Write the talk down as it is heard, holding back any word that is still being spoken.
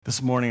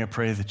This morning I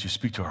pray that you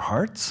speak to our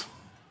hearts,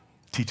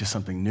 teach us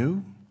something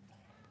new,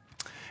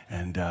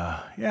 and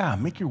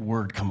make your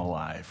word come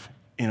alive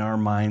in our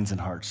minds and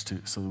hearts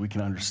too, so that we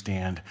can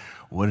understand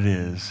what it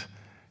is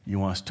you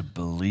want us to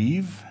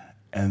believe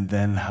and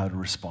then how to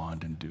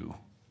respond and do.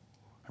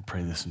 I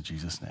pray this in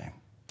Jesus' name.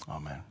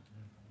 Amen.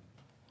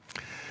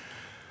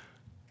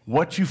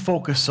 What you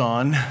focus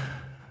on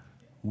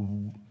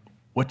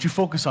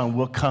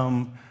will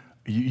come,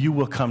 you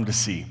will come to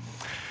see.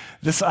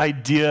 This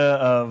idea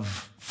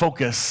of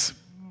focus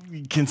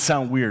can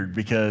sound weird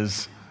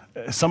because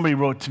somebody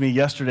wrote to me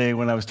yesterday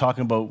when I was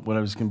talking about what I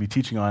was going to be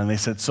teaching on, and they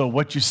said, so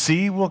what you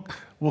see will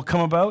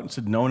come about? I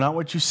said, no, not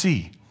what you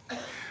see.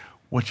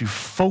 What you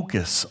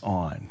focus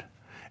on.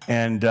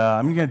 And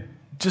I'm going to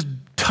just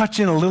touch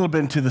in a little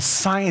bit into the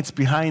science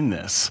behind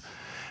this.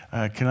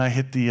 Can I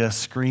hit the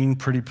screen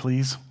pretty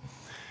please?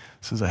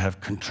 Since I have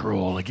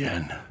control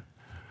again.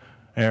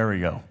 There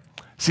we go.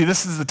 See,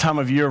 this is the time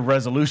of year of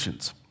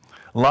resolutions.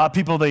 A lot of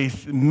people, they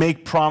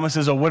make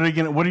promises, or what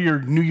are your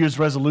New Year's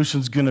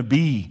resolutions going to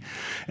be?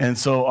 And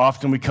so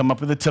often we come up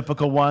with the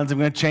typical ones. I'm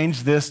going to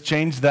change this,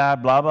 change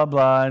that, blah, blah,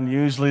 blah. And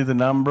usually the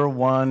number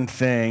one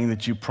thing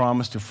that you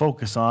promise to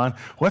focus on,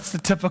 what's the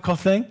typical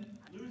thing?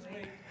 Lose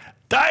weight.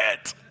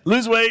 Diet.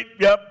 Lose weight.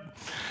 Yep.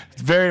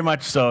 Very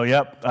much so.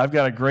 Yep. I've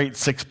got a great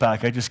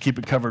six-pack. I just keep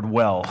it covered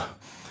well.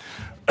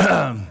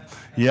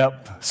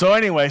 Yep. So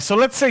anyway,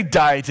 let's say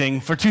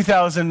dieting for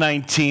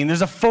 2019.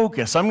 There's a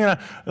focus.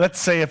 Let's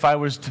say if I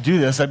was to do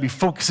this, I'd be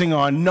focusing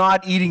on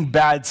not eating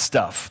bad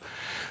stuff.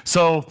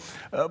 So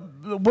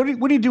what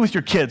do you do with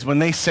your kids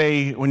when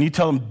you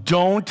tell them,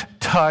 don't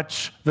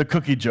touch the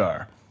cookie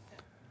jar?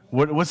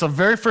 What's the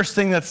very first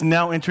thing that's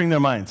now entering their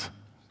minds?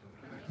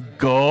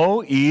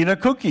 Go eat a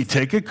cookie.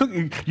 Take a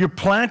cookie. You're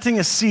planting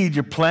a seed.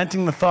 You're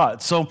planting the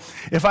thought. So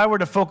if I were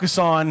to focus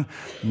on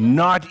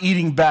not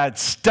eating bad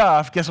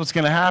stuff, guess what's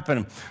going to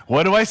happen?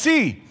 What do I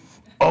see?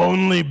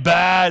 Only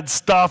bad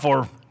stuff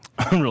or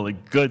really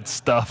good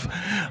stuff.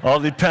 All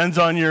depends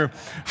on your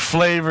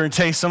flavor and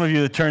taste. Some of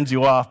you, it turns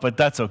you off, but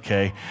that's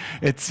okay.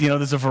 It's,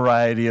 there's a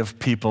variety of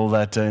people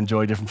that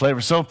enjoy different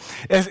flavors. So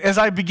as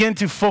I begin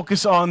to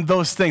focus on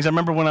those things, I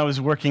remember when I was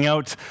working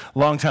out a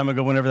long time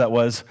ago, whenever that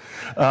was,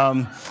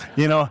 I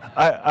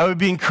would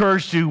be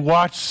encouraged to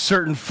watch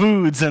certain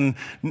foods and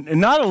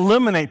not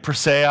eliminate per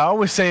se. I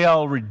always say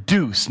I'll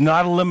reduce,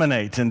 not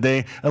eliminate. And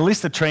at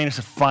least the trainer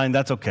said, fine,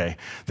 that's okay.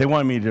 They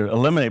wanted me to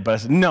eliminate, but I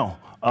said, no,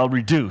 I'll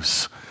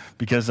reduce,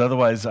 because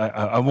otherwise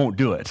I won't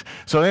do it.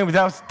 So anyway,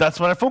 that's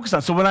what I focus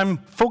on. So when I'm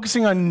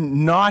focusing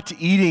on not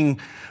eating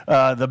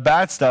the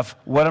bad stuff,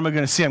 what am I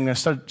going to see? I'm going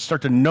to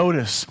start to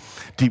notice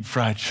deep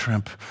fried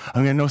shrimp.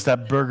 I'm going to notice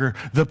that burger,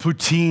 the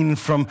poutine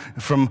from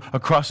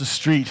across the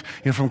street,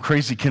 from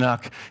Crazy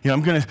Canuck.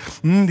 I'm going to,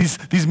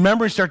 these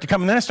memories start to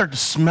come, and then I start to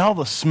smell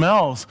the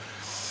smells.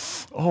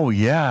 Oh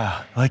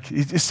yeah,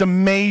 it's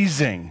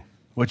amazing.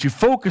 What you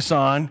focus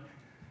on,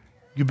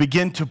 you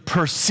begin to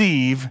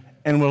perceive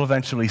and will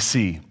eventually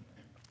see.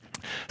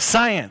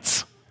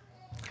 Science.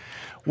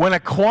 When a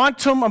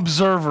quantum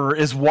observer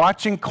is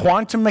watching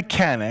quantum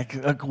mechanics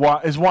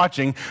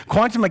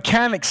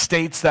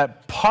states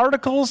that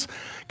particles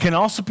can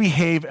also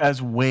behave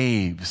as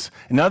waves.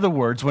 In other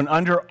words, when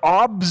under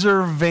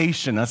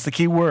observation, that's the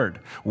key word,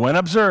 when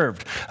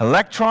observed,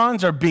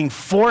 electrons are being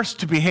forced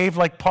to behave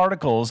like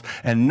particles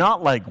and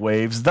not like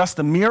waves. Thus,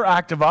 the mere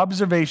act of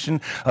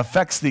observation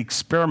affects the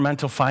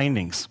experimental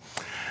findings.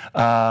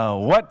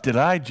 What did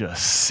I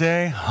just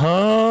say?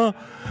 Huh?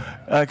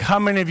 How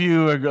many of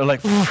you are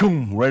like,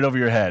 right over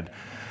your head?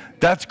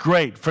 That's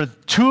great. For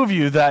two of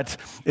you that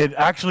it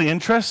actually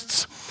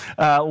interests,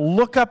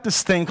 look up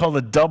this thing called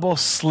the double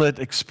slit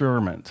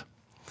experiment.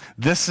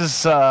 This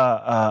is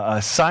a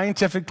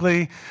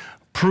scientifically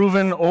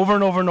proven over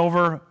and over and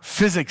over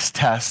physics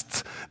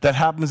test that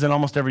happens in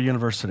almost every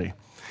university.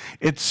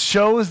 It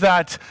shows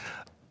that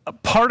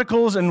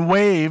particles and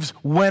waves,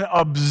 when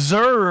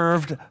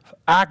observed,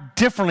 act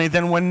differently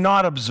than when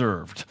not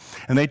observed.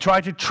 And they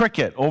try to trick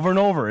it over and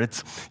over.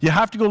 You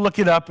have to go look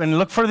it up and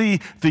look for the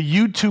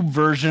YouTube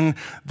version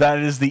that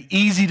is the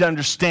easy to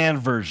understand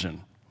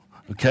version.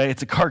 Okay?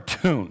 It's a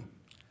cartoon.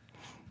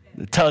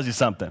 It tells you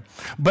something.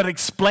 But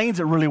explains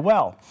it really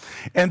well.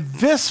 And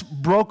this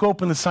broke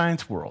open the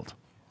science world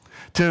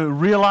to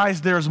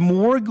realize there's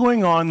more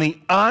going on in the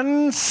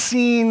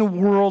unseen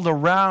world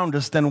around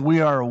us than we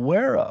are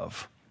aware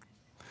of.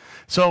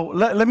 So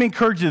let me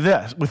encourage you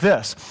with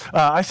this.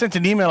 I sent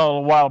an email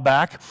a while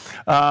back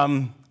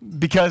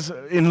because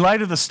in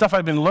light of the stuff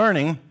I've been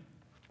learning,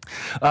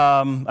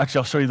 actually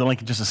I'll show you the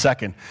link in just a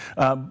second,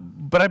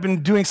 but I've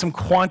been doing some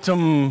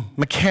quantum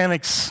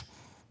mechanics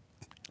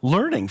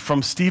learning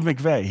from Steve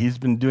McVey.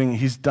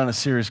 He's done a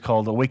series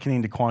called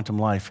Awakening to Quantum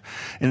Life.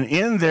 And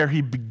in there,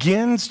 he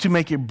begins to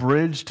make a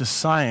bridge to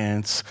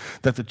science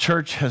that the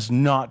church has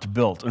not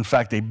built. In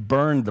fact, they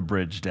burned the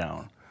bridge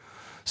down.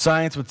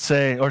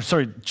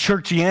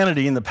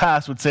 Churchianity in the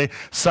past would say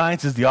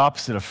science is the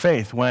opposite of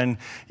faith, when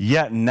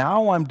yet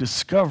now I'm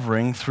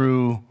discovering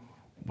through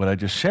what I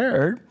just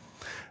shared,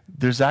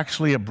 there's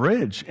actually a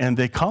bridge and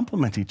they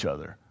complement each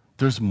other.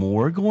 There's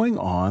more going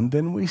on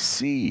than we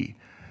see.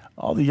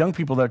 All the young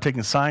people that are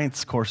taking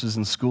science courses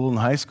in school and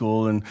high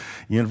school and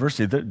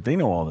university, they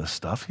know all this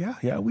stuff.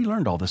 Yeah, we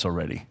learned all this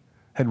already.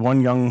 Had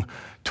one young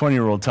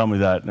 20-year-old tell me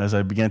that as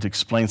I began to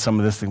explain some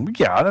of this thing.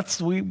 Yeah,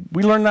 we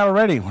learned that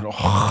already. I went,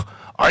 oh,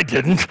 I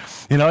didn't.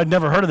 I'd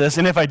never heard of this.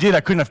 And if I did,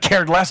 I couldn't have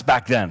cared less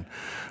back then,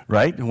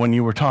 right, when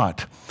you were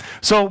taught.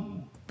 So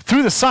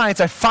through the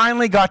science, I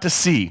finally got to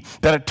see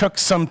that it took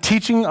some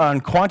teaching on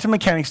quantum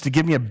mechanics to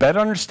give me a better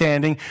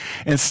understanding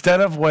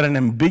instead of what an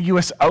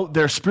ambiguous, out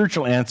there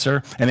spiritual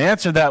answer, an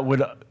answer that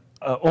would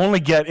only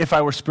get if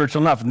I were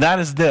spiritual enough. And that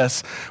is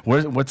this.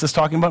 What's this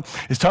talking about?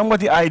 It's talking about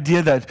the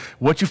idea that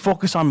what you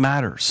focus on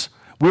matters.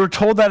 We were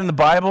told that in the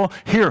Bible.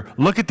 Here,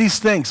 look at these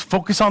things.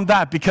 Focus on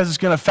that because it's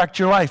going to affect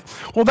your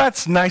life. Well,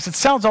 that's nice. It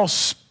sounds all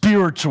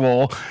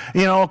spiritual.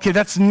 Okay,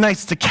 that's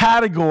nice. It's a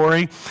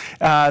category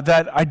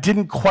that I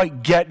didn't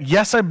quite get.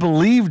 Yes, I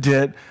believed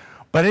it,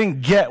 but I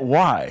didn't get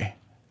why.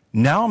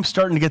 Now I'm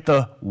starting to get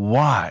the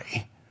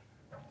why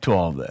to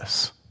all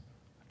this.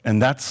 And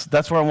that's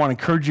where I want to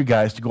encourage you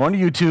guys to go onto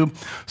YouTube,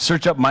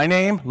 search up my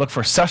name, look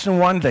for Session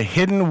 1, The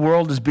Hidden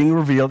World is Being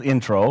Revealed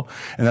intro,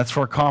 and that's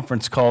for a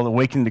conference called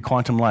Awakening to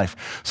Quantum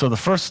Life. So the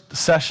first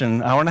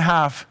session, hour and a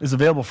half, is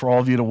available for all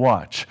of you to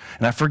watch.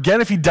 And I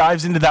forget if he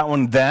dives into that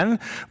one then,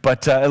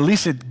 but at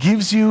least it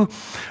gives you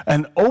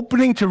an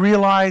opening to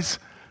realize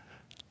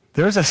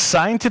there's a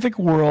scientific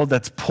world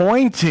that's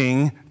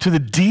pointing to the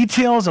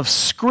details of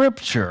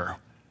Scripture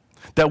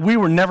that we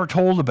were never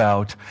told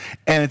about,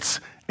 and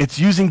it's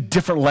using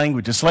different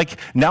languages. Like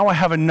now I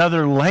have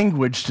another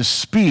language to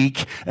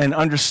speak and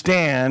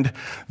understand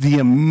the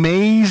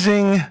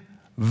amazing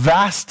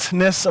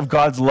vastness of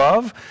God's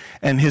love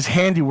and his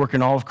handiwork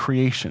in all of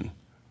creation.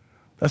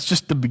 That's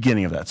just the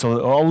beginning of that.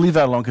 So I'll leave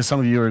that alone because some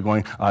of you are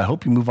going, I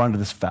hope you move on to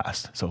this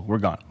fast. So we're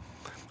gone.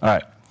 All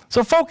right.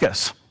 So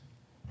focus.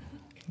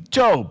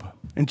 Job.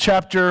 In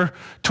chapter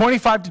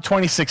 25 to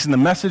 26 in the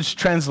Message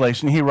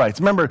translation, he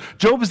writes, remember,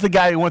 Job is the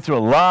guy who went through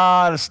a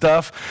lot of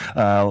stuff,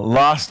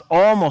 lost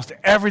almost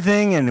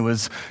everything, and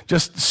was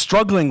just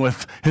struggling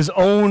with his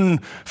own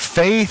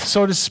faith,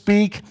 so to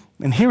speak.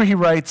 And here he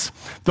writes,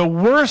 the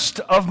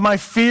worst of my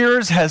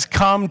fears has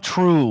come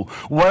true.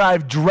 What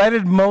I've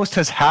dreaded most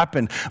has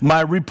happened. My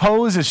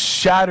repose is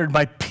shattered,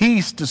 my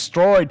peace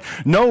destroyed.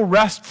 No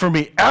rest for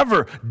me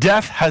ever.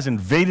 Death has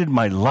invaded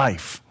my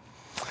life.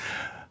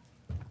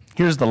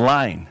 Here's the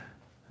line.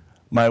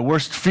 My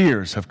worst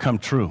fears have come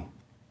true.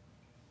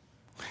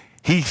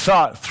 He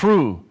thought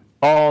through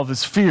all of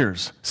his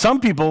fears. Some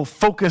people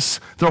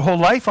focus their whole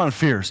life on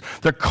fears.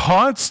 They're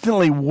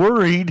constantly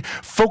worried,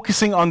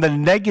 focusing on the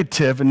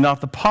negative and not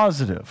the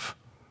positive.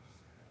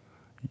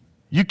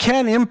 You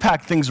can't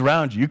impact things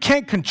around you. You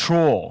can't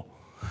control.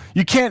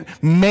 You can't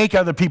make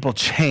other people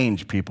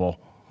change people.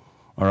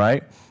 All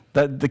right?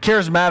 The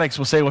charismatics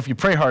will say, well, if you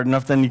pray hard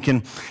enough, then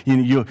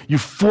you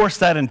force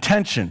that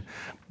intention.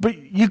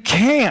 But you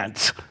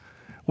can't.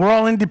 We're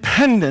all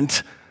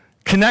independent,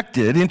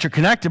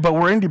 interconnected, but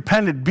we're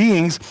independent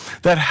beings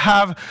that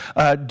have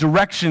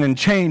direction and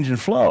change and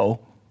flow.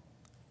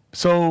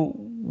 So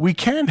we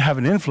can have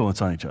an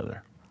influence on each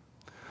other.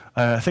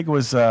 I think it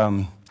was,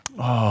 who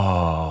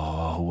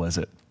was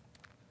it?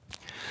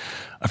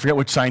 I forget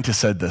which scientist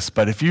said this,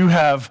 but if you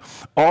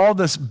have all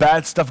this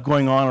bad stuff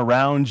going on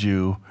around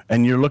you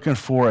and you're looking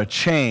for a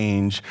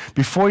change,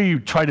 before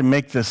you try to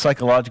make the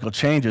psychological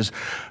changes,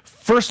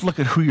 first look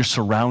at who you're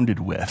surrounded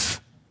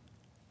with.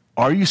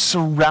 Are you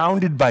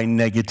surrounded by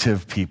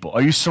negative people?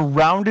 Are you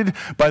surrounded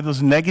by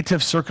those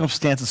negative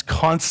circumstances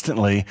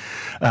constantly?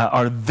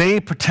 Are they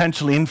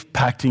potentially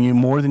impacting you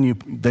more than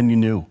you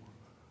knew?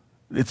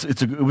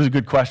 It was a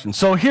good question.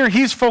 So here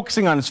he's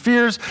focusing on his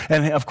fears,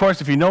 and of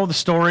course, if you know the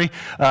story,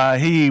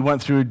 he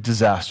went through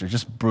disaster,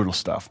 just brutal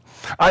stuff.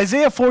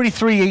 Isaiah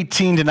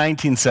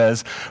 43:18-19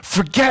 says,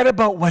 forget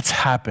about what's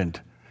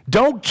happened.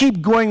 Don't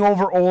keep going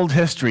over old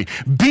history.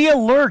 Be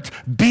alert.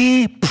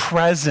 Be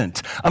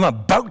present. I'm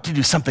about to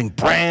do something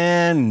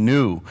brand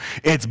new.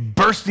 It's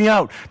bursting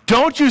out.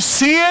 Don't you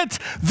see it?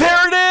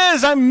 There it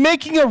is. I'm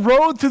making a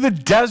road through the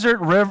desert,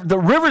 the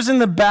rivers in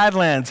the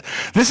Badlands.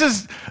 This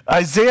is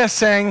Isaiah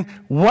saying,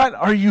 what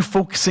are you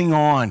focusing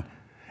on?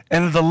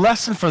 And the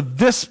lesson for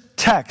this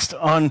text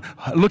on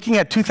looking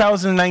at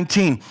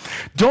 2019,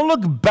 don't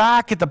look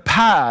back at the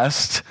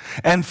past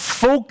and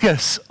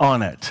focus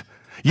on it.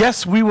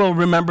 Yes, we will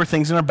remember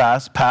things in our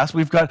past.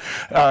 We've got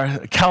our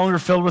calendar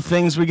filled with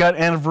things. We got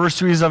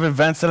anniversaries of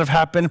events that have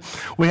happened.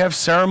 We have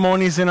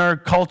ceremonies in our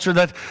culture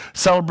that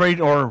celebrate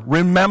or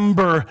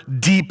remember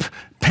deep,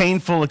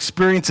 painful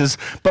experiences,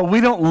 but we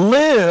don't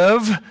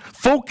live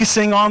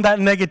focusing on that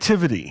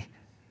negativity.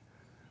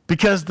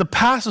 Because the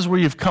past is where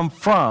you've come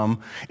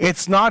from.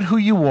 It's not who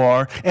you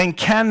are and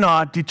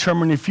cannot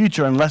determine your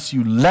future unless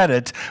you let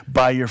it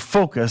by your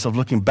focus of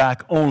looking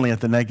back only at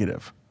the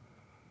negative.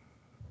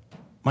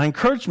 My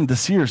encouragement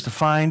this year is to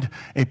find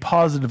a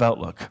positive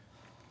outlook.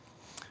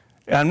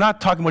 And I'm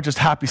not talking about just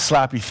happy,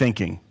 slappy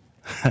thinking.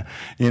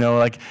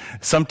 Like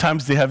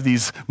sometimes they have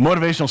these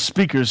motivational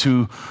speakers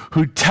who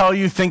tell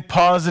you think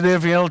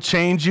positive, it'll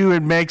change you,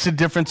 it makes a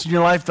difference in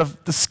your life.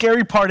 The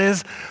scary part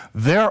is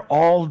they're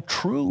all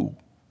true.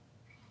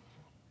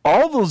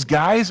 All those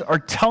guys are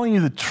telling you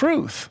the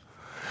truth.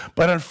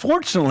 But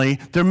unfortunately,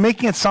 they're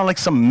making it sound like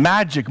some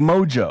magic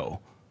mojo,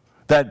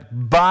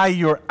 that by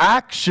your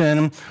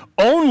action,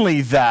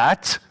 only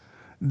that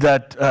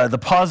the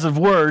positive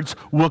words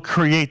will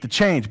create the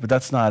change. But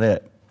that's not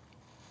it.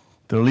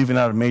 They're leaving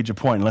out a major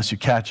point unless you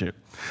catch it.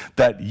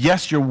 That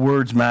yes, your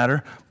words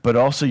matter, but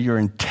also your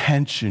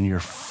intention,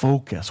 your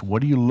focus.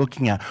 What are you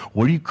looking at?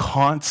 What are you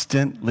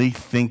constantly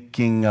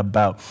thinking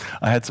about?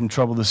 I had some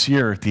trouble this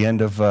year at the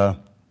end of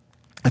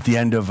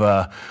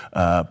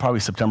probably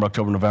September,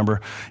 October,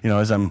 November,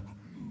 as I'm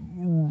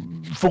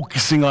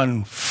focusing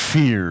on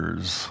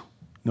fears.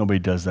 Nobody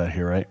does that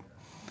here, right?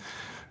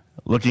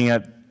 Looking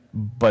at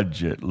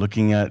budget,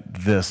 looking at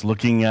this,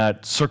 looking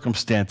at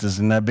circumstances,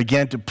 and I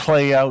began to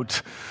play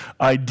out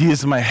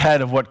ideas in my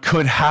head of what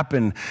could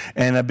happen,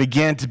 and I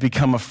began to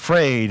become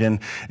afraid, and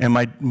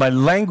my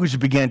language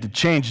began to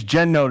change.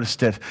 Jen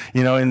noticed it,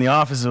 in the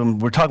office, and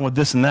we're talking about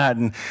this and that,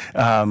 and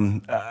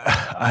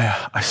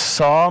I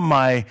saw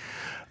my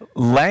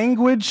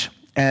language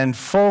and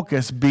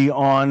focus be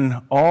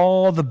on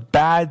all the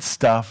bad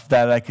stuff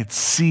that I could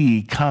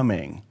see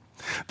coming.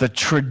 The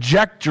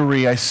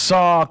trajectory I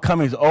saw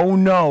coming is, oh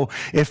no,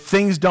 if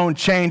things don't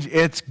change,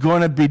 it's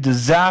going to be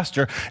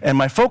disaster. And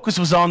my focus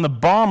was on the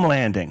bomb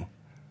landing.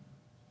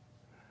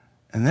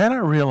 And then I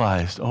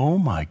realized, oh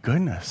my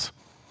goodness,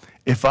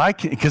 if I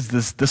can, because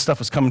this stuff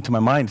was coming to my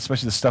mind,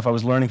 especially the stuff I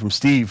was learning from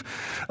Steve,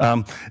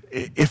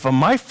 if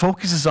my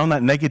focus is on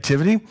that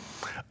negativity,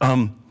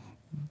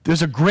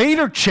 there's a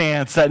greater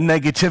chance that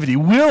negativity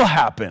will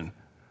happen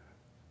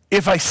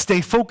if I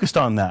stay focused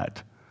on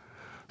that.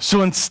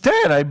 So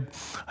instead,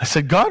 I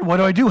said, God, what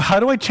do I do?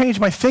 How do I change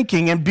my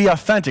thinking and be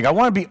authentic? I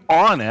want to be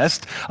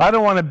honest. I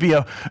don't want to be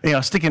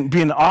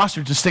be an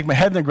ostrich and stick my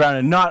head in the ground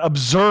and not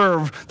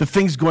observe the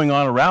things going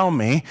on around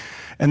me.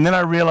 And then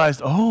I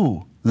realized,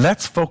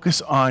 let's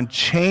focus on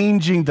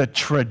changing the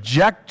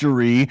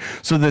trajectory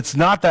so that it's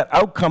not that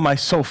outcome I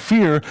so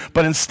fear,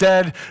 but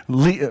instead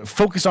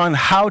focus on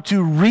how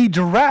to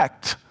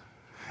redirect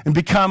and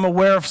become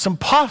aware of some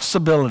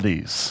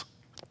possibilities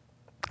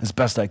as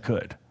best I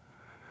could.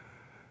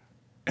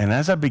 And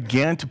as I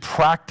began to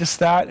practice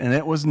that, and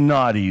it was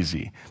not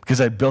easy because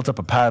I built up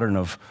a pattern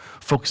of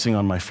focusing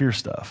on my fear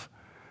stuff,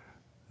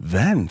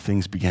 then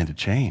things began to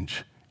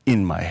change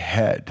in my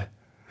head,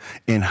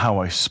 in how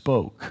I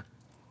spoke.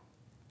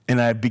 And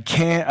I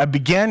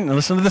began,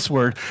 listen to this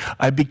word,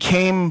 I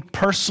became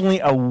personally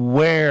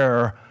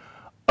aware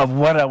of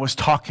what I was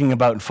talking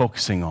about and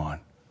focusing on.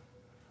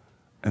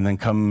 And then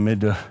come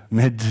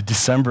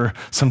mid-December,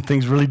 some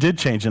things really did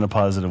change in a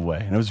positive way.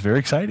 And it was very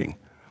exciting.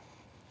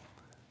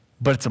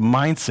 But it's a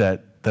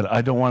mindset that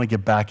I don't want to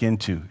get back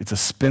into. It's a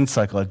spin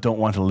cycle I don't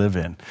want to live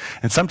in.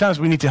 And sometimes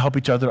we need to help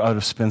each other out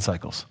of spin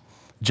cycles,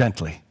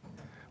 gently,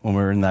 when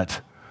we're in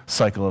that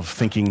cycle of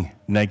thinking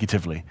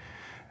negatively.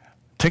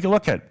 Take a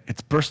look at it.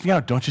 It's bursting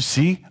out. Don't you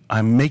see?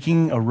 I'm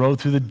making a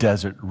road through the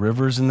desert,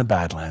 rivers in the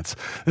Badlands.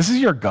 This is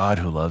your God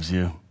who loves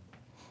you.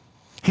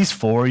 He's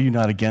for you,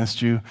 not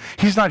against you.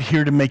 He's not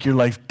here to make your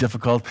life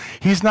difficult.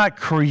 He's not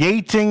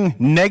creating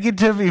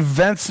negative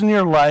events in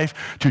your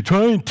life to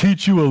try and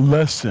teach you a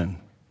lesson.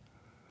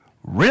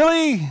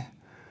 Really?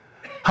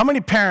 How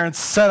many parents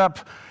set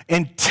up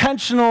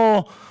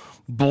intentional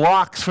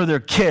blocks for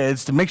their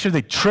kids to make sure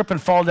they trip and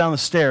fall down the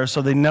stairs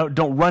so they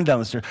don't run down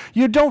the stairs?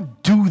 You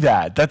don't do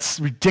that. That's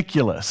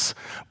ridiculous.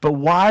 But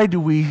why do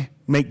we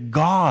make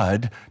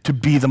God to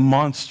be the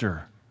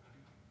monster?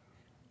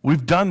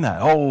 We've done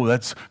that.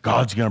 That's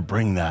God's going to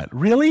bring that.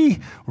 Really?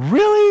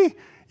 Really?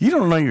 You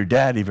don't know your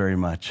daddy very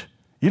much.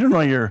 You don't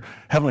know your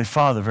Heavenly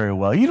Father very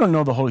well. You don't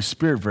know the Holy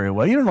Spirit very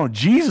well. You don't know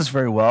Jesus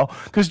very well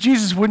because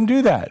Jesus wouldn't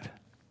do that.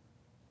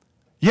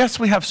 Yes,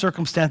 we have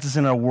circumstances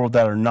in our world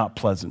that are not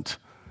pleasant,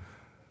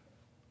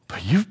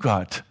 but you've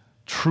got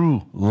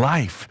true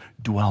life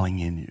dwelling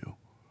in you.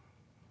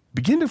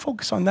 Begin to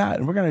focus on that,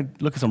 and we're going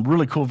to look at some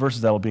really cool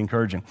verses that will be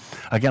encouraging.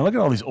 Again, look at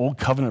all these old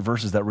covenant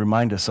verses that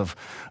remind us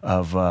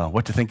of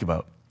what to think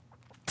about.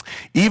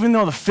 Even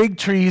though the fig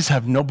trees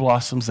have no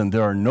blossoms and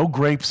there are no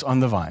grapes on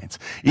the vines,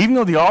 even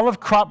though the olive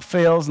crop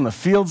fails and the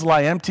fields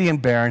lie empty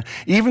and barren,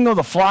 even though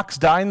the flocks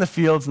die in the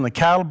fields and the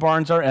cattle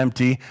barns are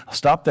empty, I'll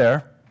stop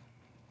there,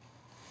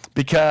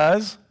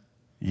 because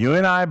you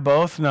and I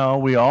both know,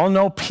 we all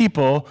know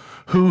people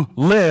who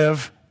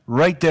live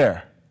right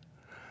there.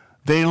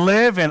 They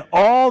live in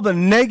all the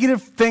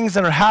negative things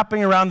that are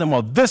happening around them.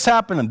 Well, this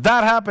happened and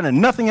that happened and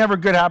nothing ever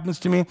good happens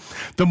to me.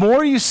 The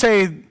more you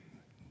say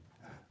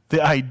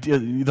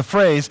the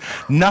phrase,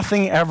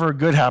 nothing ever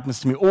good happens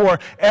to me, or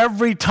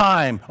every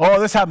time,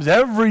 this happens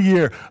every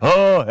year,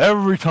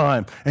 every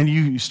time, and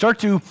you start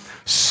to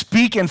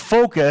speak and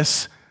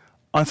focus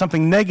on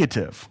something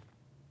negative.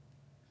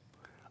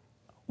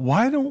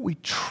 Why don't we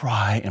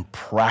try and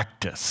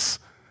practice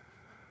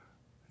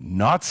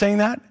not saying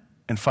that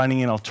and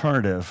finding an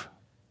alternative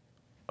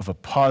of a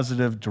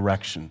positive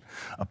direction,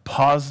 a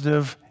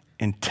positive,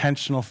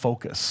 intentional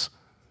focus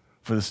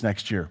for this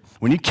next year.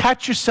 When you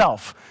catch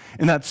yourself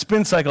in that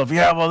spin cycle of,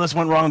 this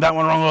went wrong, that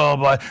went wrong,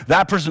 but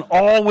that person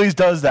always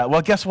does that.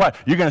 Well, guess what?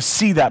 You're going to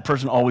see that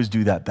person always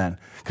do that then,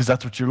 because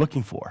that's what you're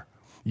looking for.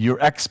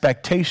 Your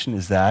expectation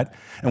is that,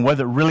 and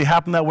whether it really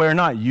happened that way or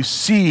not, you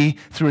see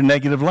through a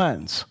negative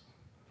lens.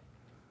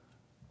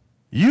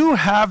 You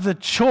have the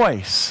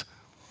choice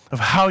of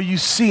how you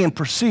see and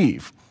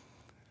perceive.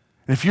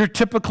 And if you're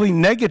typically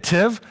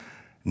negative,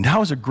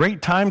 now is a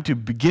great time to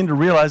begin to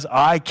realize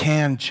I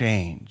can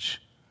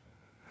change.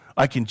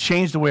 I can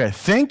change the way I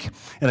think,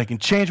 and I can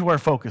change where I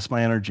focus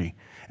my energy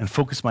and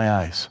focus my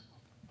eyes.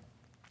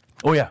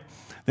 Oh yeah.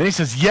 Then he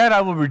says, yet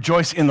I will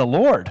rejoice in the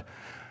Lord.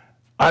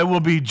 I will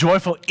be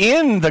joyful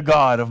in the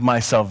God of my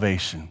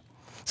salvation.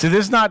 See,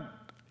 there's not,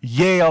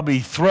 yea, I'll be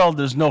thrilled.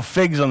 There's no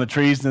figs on the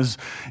trees. They're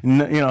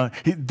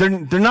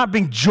not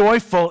being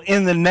joyful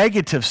in the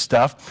negative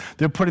stuff.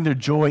 They're putting their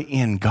joy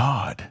in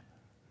God.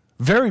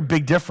 Very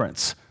big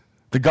difference.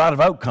 The God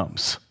of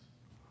outcomes.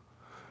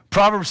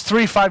 Proverbs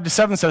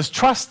 3:5-7 says,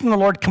 trust in the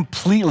Lord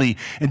completely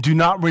and do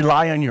not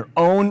rely on your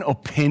own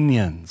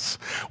opinions.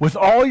 With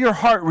all your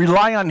heart,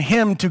 rely on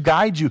him to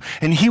guide you,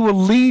 and he will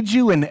lead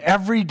you in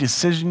every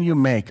decision you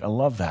make. I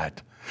love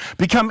that.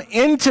 Become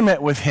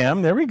intimate with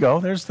him. There we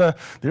go. There's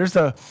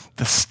the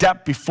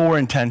step before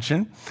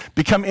intention.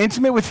 Become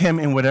intimate with him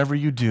in whatever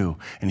you do,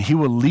 and he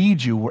will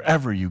lead you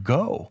wherever you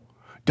go.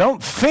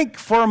 Don't think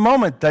for a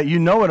moment that you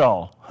know it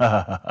all.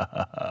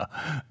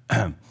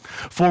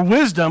 For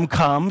wisdom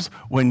comes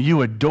when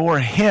you adore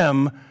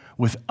him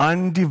with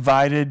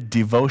undivided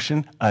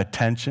devotion,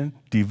 attention,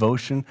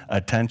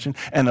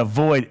 and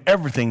avoid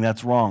everything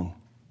that's wrong.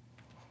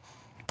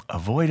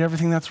 Avoid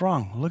everything that's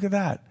wrong. Look at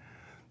that.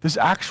 There's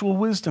actual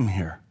wisdom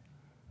here.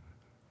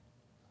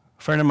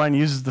 A friend of mine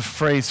uses the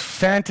phrase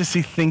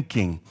fantasy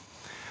thinking.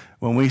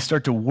 When we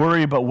start to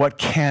worry about what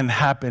can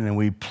happen and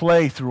we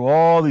play through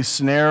all these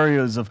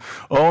scenarios of,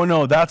 oh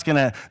no, that could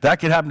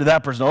happen to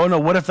that person. Oh no,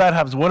 what if that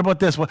happens? What about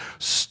this?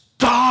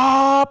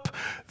 Stop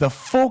the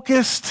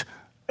focused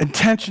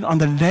attention on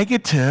the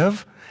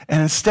negative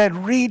and instead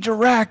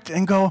redirect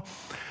and go,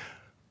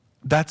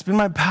 that's been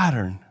my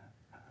pattern.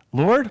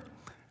 Lord,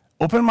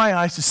 open my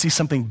eyes to see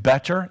something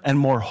better and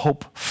more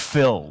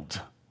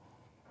hope-filled.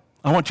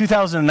 I want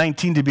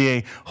 2019 to be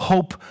a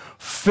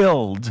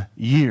hope-filled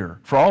year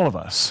for all of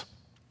us.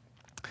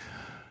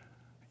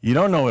 You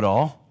don't know it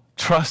all.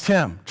 Trust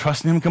him.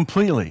 Trust in him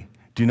completely.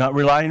 Do not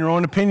rely on your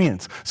own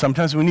opinions.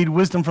 Sometimes we need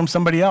wisdom from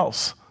somebody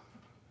else.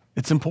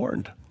 It's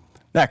important.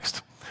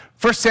 Next.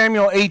 1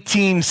 Samuel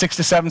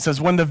 18:6-7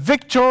 says, when the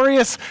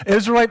victorious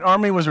Israelite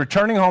army was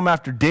returning home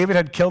after David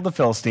had killed the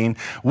Philistine,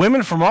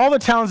 women from all the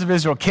towns of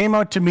Israel came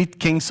out to meet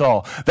King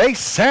Saul. They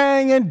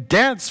sang and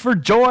danced for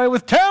joy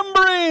with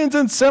tambourines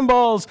and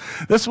cymbals.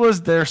 This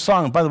was their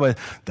song. By the way,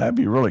 that'd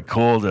be really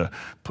cool to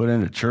put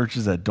into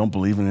churches that don't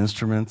believe in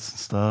instruments and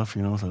stuff.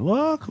 It's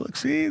like, look,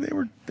 see, they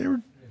were.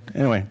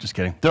 Anyway, just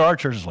kidding. There are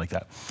churches like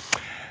that.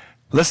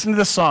 Listen to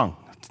this song.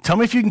 Tell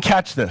me if you can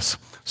catch this.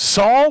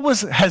 Saul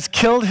has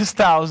killed his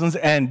thousands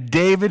and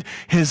David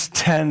his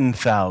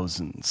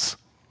 10,000s.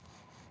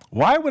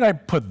 Why would I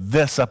put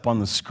this up on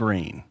the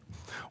screen?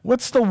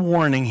 What's the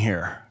warning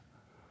here?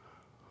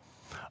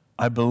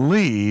 I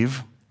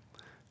believe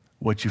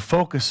what you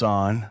focus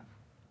on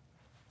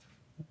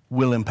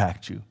will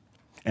impact you.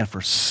 And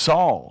for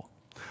Saul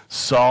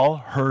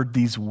heard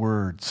these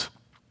words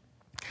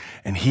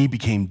and he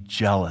became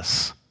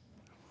jealous.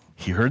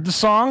 He heard the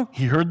song,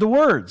 he heard the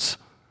words.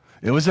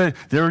 They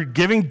were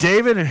giving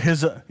David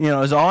his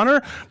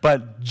honor,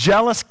 but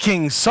jealous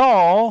King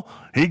Saul,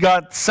 he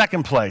got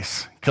second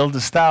place, killed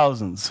his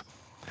thousands.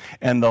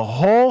 And the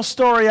whole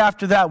story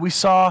after that, we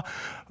saw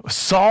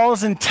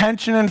Saul's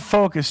intention and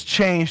focus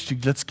changed to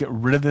let's get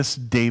rid of this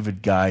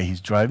David guy. He's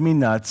driving me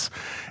nuts.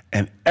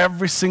 And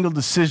every single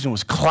decision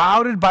was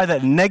clouded by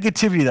that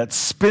negativity, that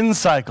spin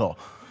cycle,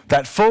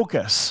 that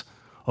focus.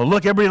 Oh,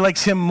 look, everybody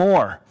likes him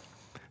more.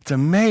 It's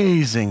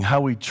amazing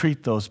how we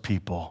treat those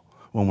people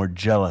when we're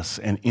jealous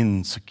and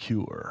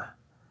insecure.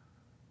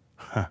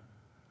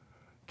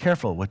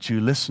 Careful what you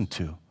listen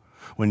to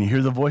when you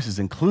hear the voices,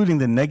 including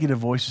the negative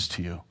voices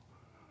to you.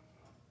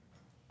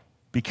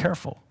 Be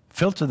careful.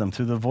 Filter them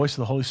through the voice of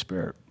the Holy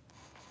Spirit.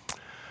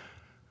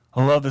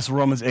 I love this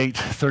Romans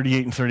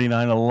 8:38 and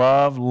 39. I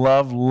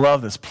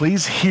love this.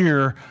 Please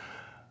hear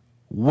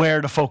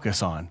where to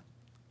focus on.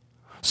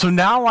 So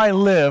now I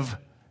live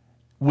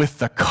with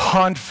the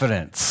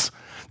confidence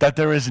that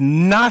there is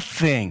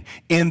nothing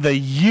in the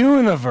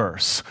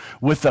universe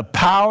with the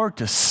power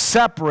to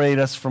separate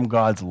us from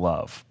God's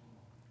love.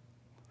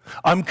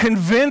 I'm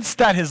convinced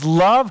that his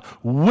love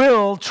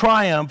will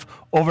triumph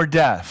over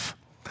death.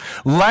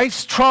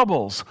 Life's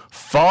troubles,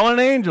 fallen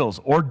angels,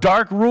 or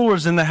dark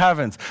rulers in the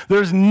heavens,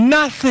 there's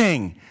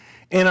nothing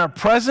in our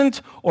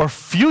present or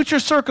future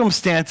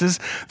circumstances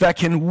that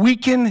can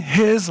weaken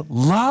his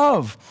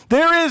love.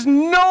 There is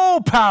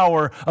no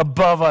power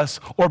above us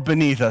or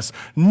beneath us.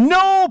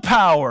 No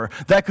power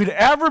that could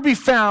ever be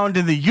found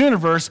in the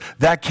universe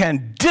that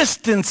can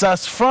distance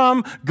us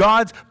from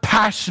God's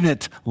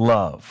passionate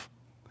love,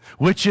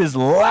 which is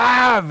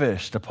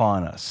lavished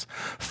upon us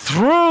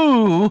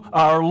through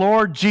our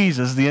Lord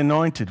Jesus, the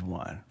Anointed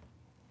One.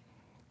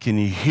 Can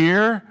you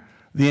hear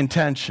the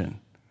intention?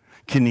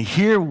 Can you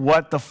hear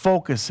what the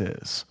focus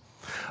is?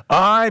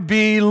 I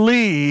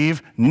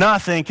believe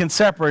nothing can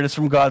separate us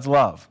from God's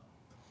love.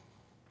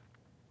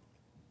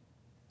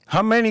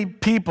 How many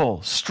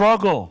people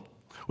struggle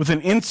with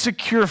an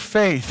insecure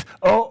faith?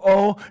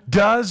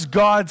 Does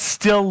God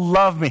still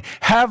love me?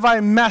 Have I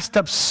messed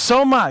up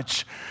so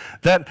much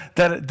that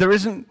there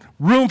isn't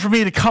room for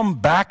me to come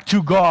back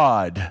to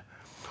God?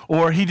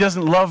 Or he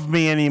doesn't love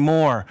me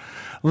anymore?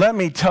 Let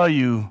me tell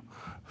you,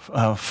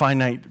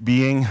 finite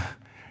being,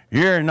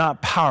 you're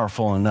not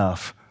powerful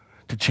enough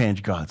to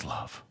change God's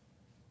love.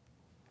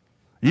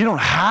 You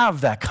don't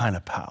have that kind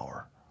of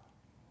power.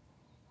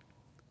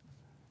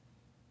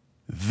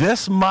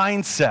 This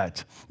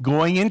mindset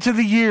going into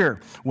the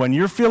year when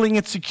you're feeling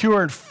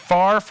insecure and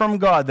far from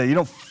God, that you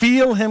don't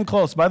feel him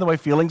close. By the way,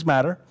 feelings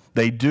matter.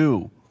 They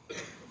do.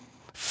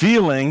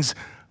 Feelings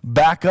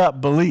back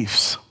up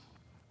beliefs.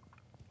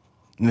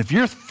 And if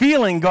you're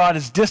feeling God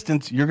is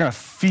distant, you're going to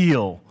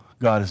feel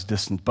God is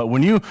distant. But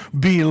when you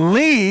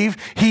believe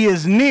he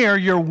is near,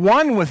 you're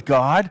one with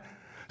God,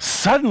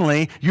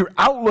 suddenly your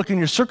outlook and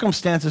your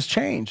circumstances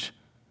change.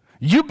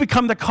 You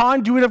become the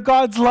conduit of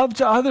God's love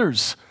to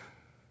others.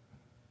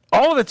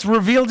 All of it's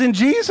revealed in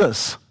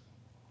Jesus.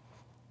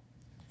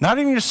 Not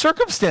even your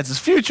circumstances,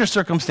 future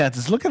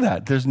circumstances. Look at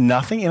that. There's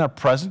nothing in our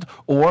present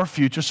or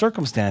future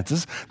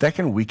circumstances that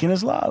can weaken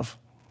his love.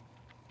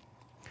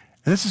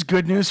 And this is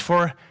good news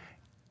for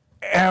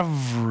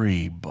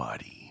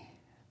everybody.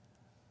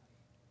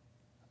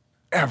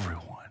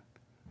 Everyone.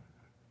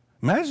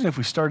 Imagine if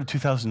we started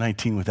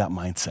 2019 with that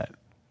mindset.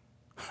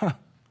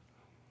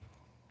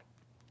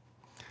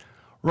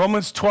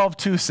 Romans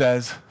 12:2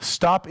 says,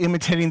 stop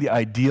imitating the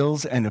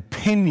ideals and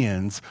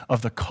opinions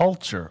of the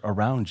culture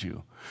around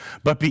you,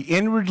 but be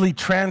inwardly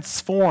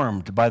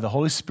transformed by the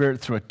Holy Spirit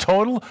through a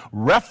total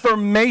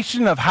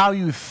reformation of how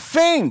you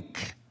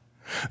think.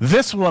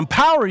 This will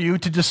empower you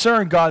to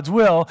discern God's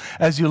will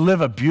as you live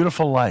a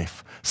beautiful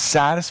life,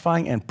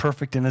 satisfying and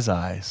perfect in his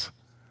eyes.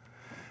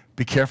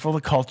 Be careful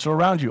of the culture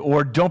around you,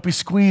 or don't be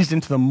squeezed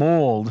into the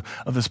mold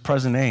of this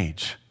present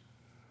age.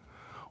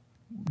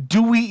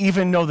 Do we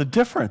even know the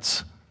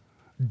difference?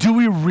 Do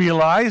we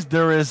realize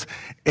there is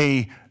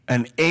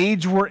an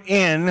age we're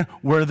in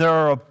where there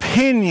are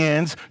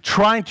opinions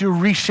trying to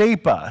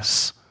reshape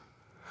us?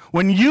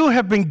 When you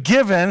have been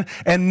given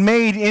and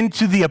made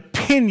into the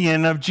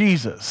opinion of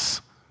Jesus,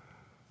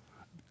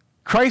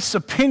 Christ's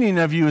opinion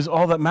of you is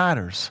all that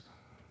matters.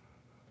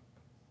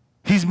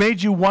 He's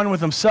made you one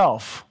with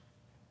himself.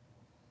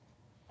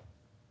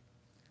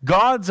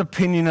 God's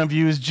opinion of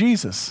you is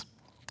Jesus.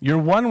 You're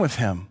one with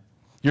him.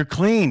 You're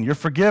clean. You're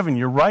forgiven.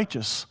 You're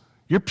righteous.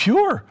 You're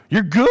pure.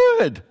 You're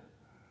good.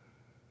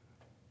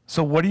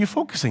 So what are you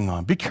focusing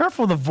on? Be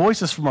careful of the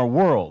voices from our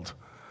world.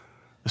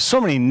 There's so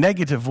many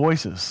negative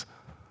voices.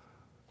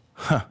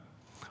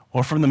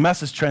 Or from the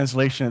Message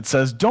translation, it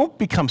says, don't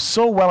become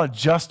so well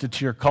adjusted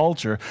to your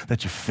culture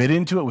that you fit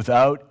into it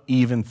without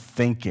even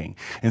thinking.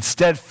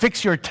 Instead,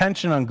 fix your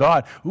attention on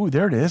God. Ooh,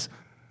 there it is.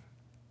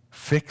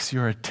 Fix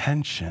your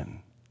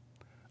attention,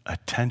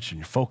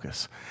 your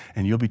focus,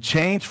 and you'll be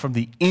changed from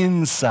the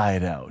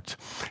inside out.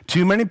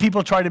 Too many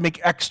people try to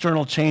make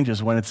external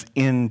changes when it's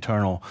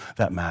internal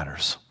that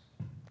matters.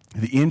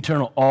 The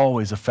internal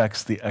always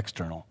affects the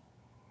external,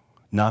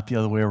 not the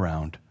other way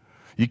around.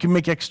 You can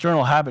make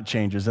external habit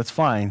changes, that's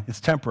fine,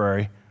 it's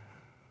temporary.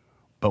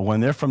 But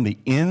when they're from the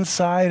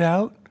inside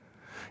out,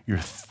 your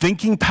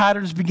thinking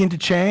patterns begin to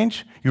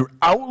change, your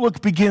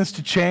outlook begins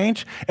to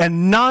change,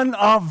 and none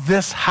of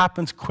this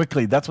happens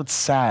quickly. That's what's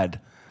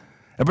sad.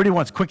 Everybody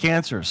wants quick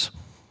answers.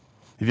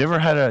 Have you ever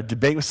had a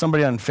debate with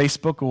somebody on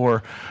Facebook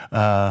or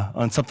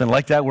on something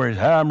like that where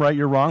I'm right,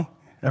 you're wrong?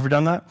 Ever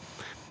done that?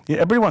 Yeah,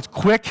 everybody wants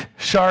quick,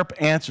 sharp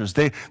answers.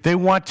 They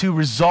want to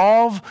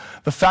resolve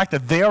the fact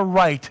that they are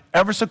right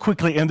ever so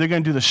quickly, and they're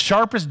going to do the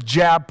sharpest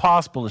jab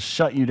possible to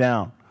shut you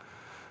down,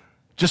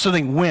 just so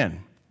they can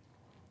win.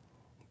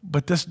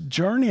 But this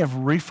journey of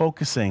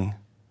refocusing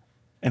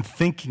and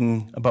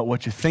thinking about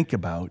what you think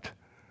about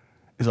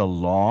is a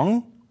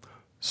long,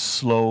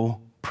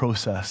 slow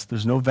process.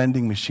 There's no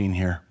vending machine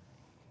here.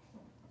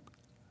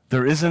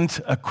 There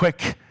isn't a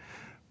quick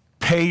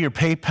pay your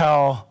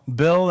PayPal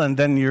bill and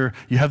then you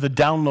have the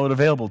download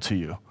available to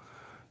you.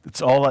 It's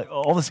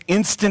all this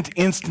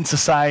instant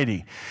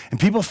society. And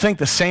people think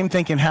the same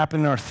thing can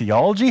happen in our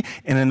theology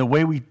and in the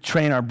way we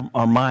train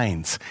our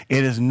minds.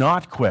 It is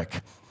not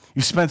quick.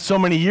 You spent so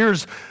many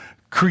years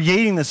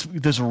creating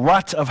this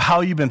rut of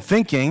how you've been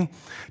thinking.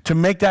 To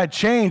make that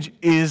change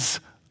is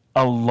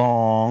a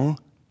long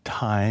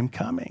time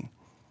coming.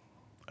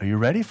 Are you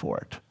ready for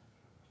it?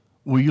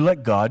 Will you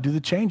let God do the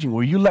changing?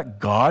 Will you let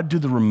God do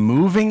the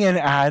removing and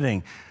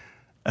adding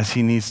as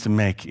he needs to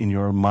make in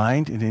your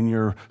mind and in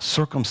your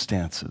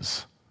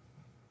circumstances?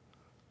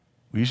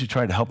 We usually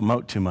try to help him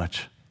out too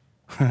much.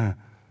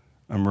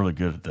 I'm really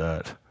good at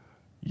that.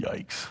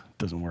 Yikes,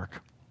 doesn't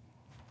work.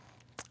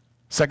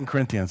 2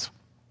 Corinthians,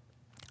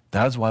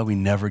 that is why we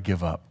never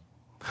give up.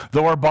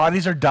 Though our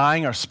bodies are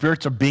dying, our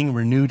spirits are being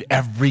renewed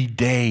every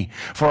day.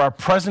 For our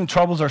present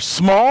troubles are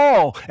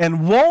small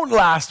and won't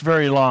last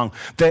very long,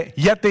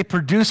 yet they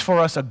produce for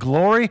us a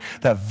glory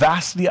that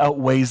vastly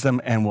outweighs them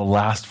and will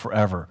last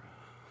forever.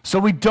 So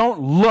we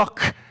don't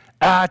look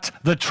at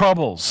the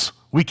troubles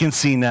we can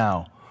see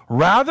now.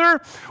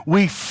 Rather,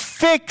 we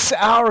fix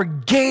our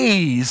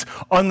gaze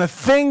on the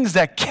things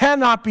that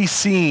cannot be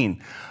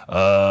seen.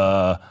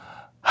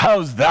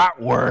 How's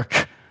that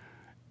work?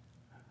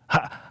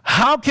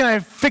 How can I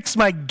fix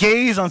my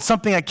gaze on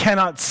something I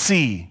cannot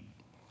see?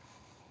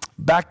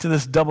 Back to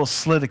this double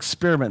slit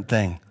experiment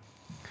thing.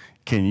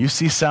 Can you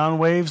see sound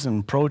waves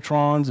and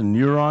protons and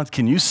neurons?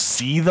 Can you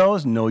see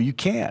those? No, you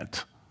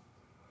can't.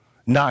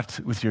 Not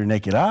with your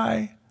naked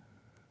eye.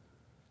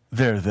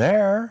 They're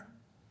there.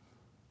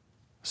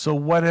 So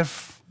what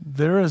if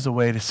there is a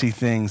way to see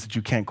things that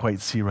you can't quite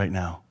see right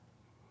now?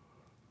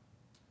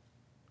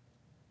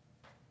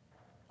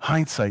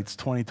 Hindsight's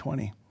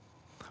 20/20.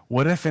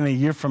 What if in a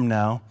year from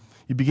now,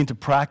 you begin to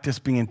practice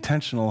being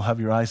intentional, have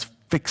your eyes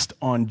fixed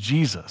on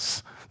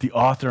Jesus, the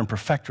author and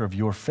perfecter of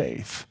your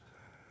faith?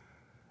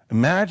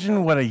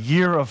 Imagine what a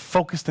year of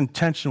focused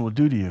intention will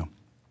do to you.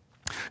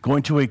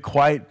 Going to a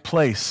quiet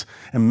place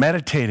and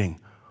meditating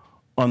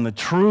on the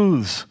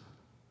truths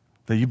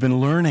that you've been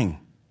learning,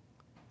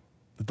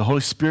 that the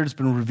Holy Spirit has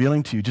been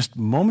revealing to you, just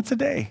moments a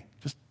day,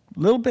 just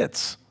little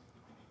bits.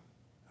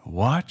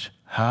 Watch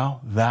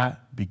how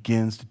that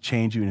begins to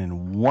change you. And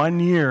in 1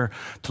 year,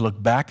 to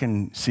look back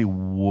and see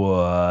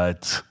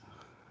what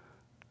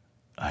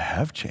I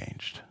have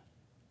changed.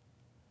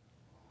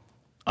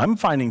 I'm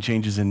finding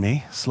changes in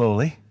me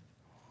slowly,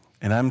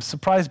 and I'm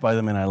surprised by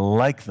them, and I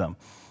like them.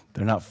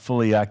 They're not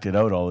fully acted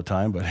out all the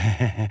time, but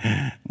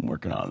I'm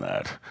working on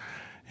that,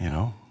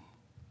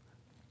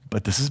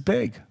 But this is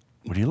big.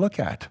 What do you look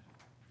at?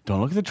 Don't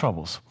look at the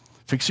troubles.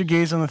 Fix your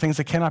gaze on the things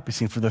that cannot be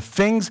seen. For the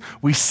things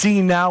we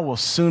see now will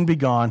soon be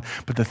gone,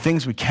 but the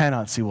things we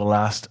cannot see will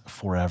last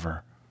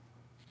forever.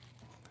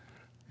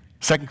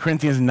 2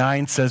 Corinthians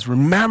 9 says,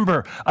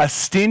 remember, a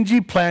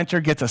stingy planter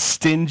gets a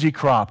stingy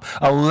crop.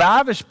 A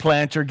lavish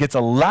planter gets a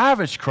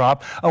lavish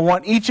crop. I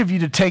want each of you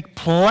to take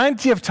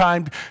plenty of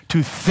time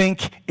to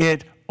think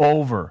it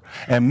over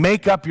and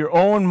make up your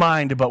own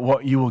mind about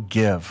what you will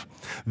give.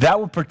 That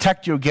will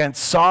protect you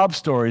against sob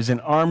stories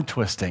and arm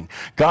twisting.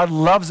 God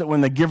loves it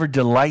when the giver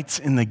delights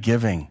in the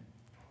giving.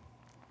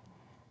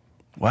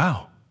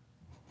 Wow.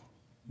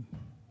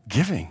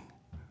 Giving.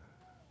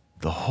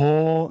 The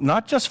whole,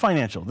 not just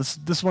financial.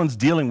 This one's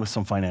dealing with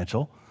some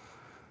financial,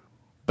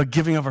 but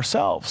giving of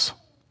ourselves.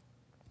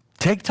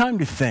 Take time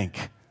to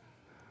think.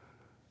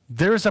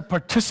 There's a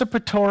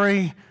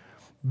participatory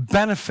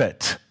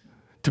benefit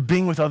to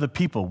being with other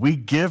people. We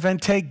give and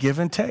take, give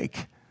and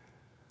take.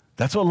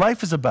 That's what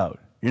life is about.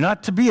 You're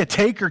not to be a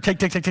taker,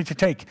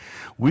 take.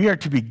 We are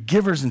to be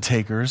givers and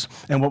takers,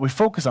 and what we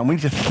focus on, we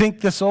need to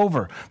think this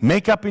over.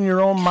 Make up in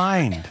your own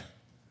mind.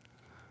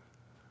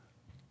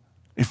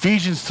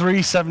 Ephesians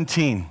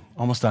 3:17,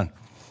 almost done.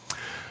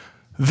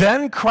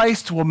 Then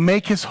Christ will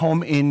make his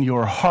home in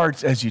your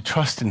hearts as you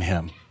trust in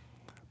him.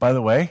 By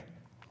the way,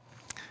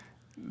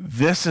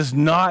 this is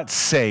not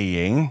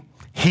saying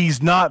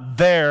he's not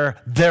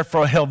there,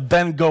 therefore he'll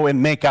then go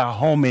and make a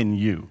home in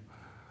you.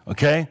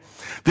 Okay?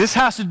 This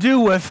has to do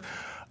with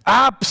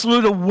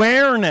absolute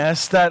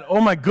awareness that,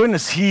 oh my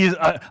goodness,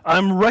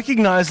 I'm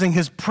recognizing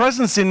his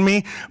presence in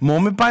me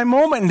moment by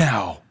moment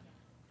now.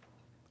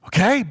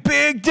 Okay?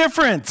 Big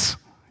difference.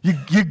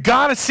 You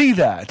got to see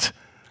that.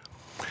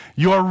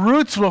 Your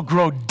roots will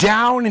grow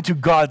down into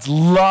God's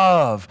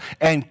love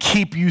and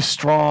keep you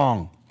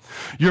strong.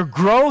 Your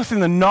growth in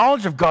the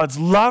knowledge of God's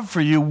love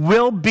for you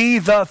will be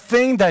the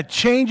thing that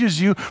changes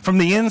you from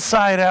the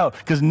inside out,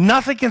 because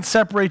nothing can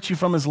separate you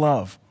from his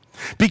love.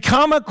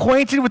 Become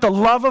acquainted with the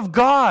love of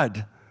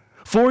God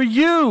for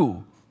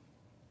you.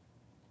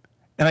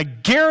 And I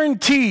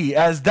guarantee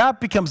as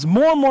that becomes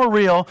more and more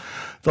real,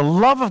 the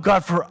love of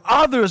God for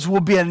others will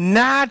be a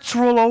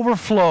natural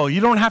overflow. You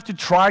don't have to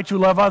try to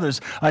love others.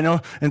 I know,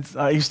 and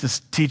I used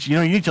to teach,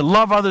 you need to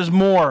love others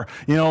more,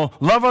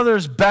 love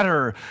others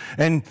better.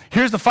 And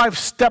here's the 5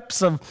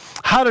 steps of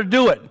how to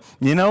do it,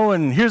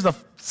 and here's the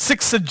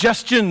 6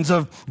 suggestions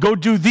of go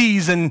do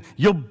these and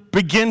you'll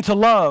begin to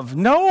love.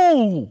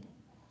 No.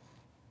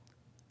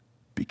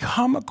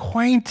 Become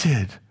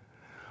acquainted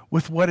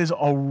with what is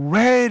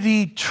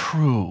already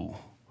true,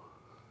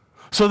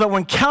 so that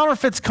when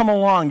counterfeits come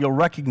along, you'll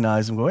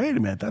recognize and go, wait a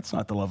minute, that's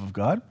not the love of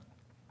God.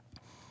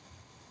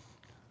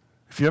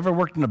 If you ever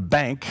worked in a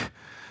bank,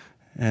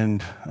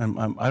 and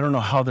I don't know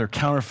how their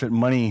counterfeit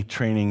money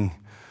training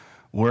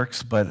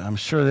works, but I'm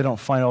sure they don't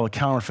find all the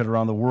counterfeit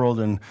around the world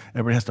and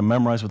everybody has to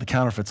memorize what the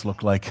counterfeits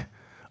look like.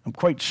 I'm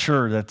quite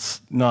sure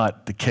that's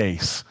not the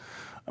case.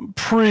 I'm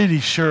pretty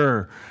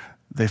sure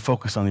they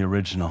focus on the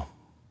original,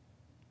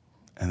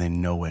 and they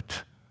know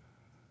it.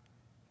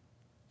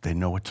 They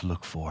know what to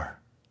look for.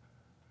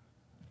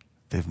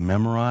 They've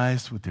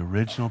memorized what the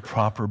original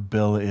proper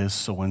bill is,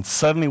 so when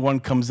suddenly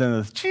one comes in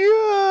that's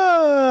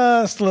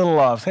just a little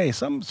off, hey,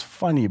 something's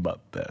funny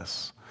about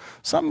this.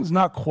 Something's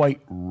not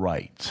quite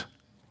right.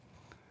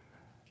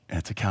 And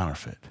it's a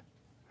counterfeit.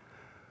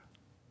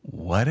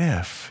 What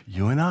if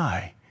you and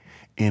I,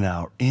 in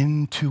our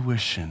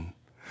intuition,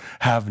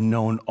 have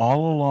known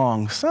all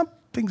along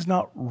something's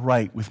not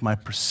right with my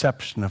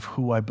perception of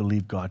who I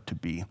believe God to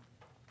be?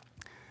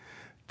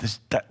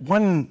 That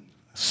one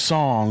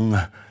song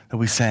that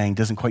we sang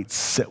doesn't quite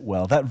sit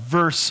well. That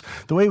verse,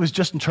 the way it was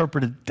just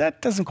interpreted,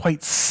 that doesn't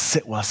quite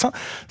sit well.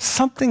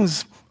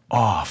 Something's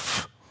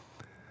off.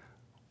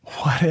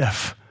 What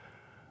if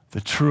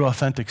the true,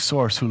 authentic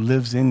source who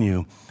lives in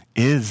you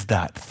is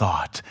that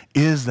thought,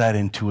 is that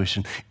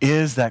intuition,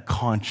 is that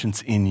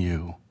conscience in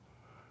you?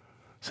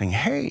 Saying,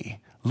 hey,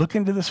 look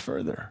into this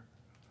further.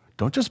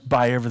 Don't just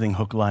buy everything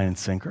hook, line, and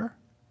sinker.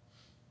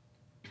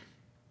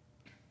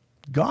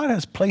 God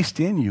has placed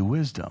in you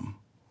wisdom.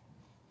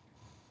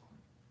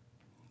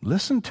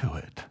 Listen to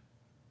it.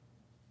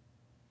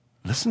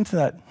 Listen to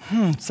that.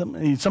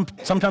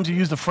 Sometimes you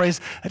use the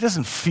phrase, it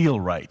doesn't feel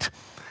right.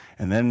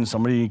 And then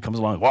somebody comes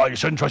along, well, you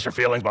shouldn't trust your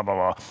feelings, blah,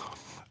 blah,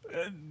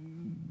 blah.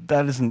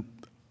 That isn't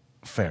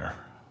fair.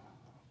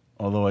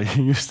 Although I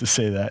used to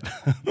say that.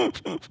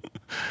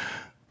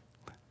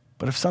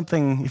 But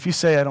if you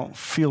say, I don't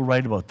feel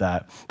right about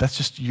that, that's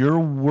just your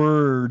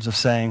words of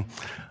saying,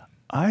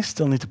 I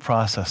still need to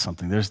process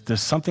something.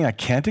 There's something I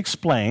can't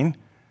explain.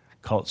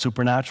 Call it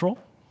supernatural.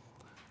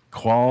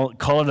 Call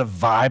it a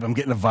vibe. I'm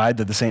getting a vibe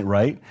that this ain't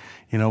right.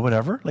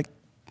 Whatever. Like,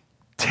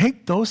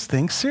 take those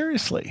things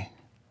seriously.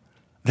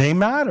 They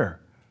matter.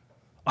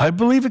 I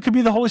believe it could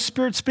be the Holy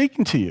Spirit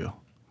speaking to you.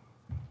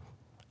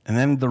 And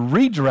then the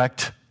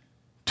redirect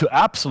to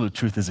absolute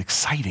truth is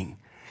exciting.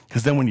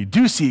 Because then when you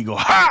do see it, you go,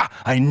 ha,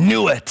 I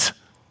knew it.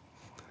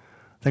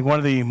 I think one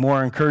of the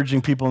more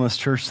encouraging people in this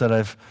church that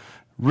I've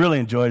really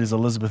enjoyed is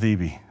Elizabeth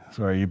Eby.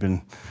 Sorry,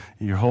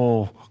 your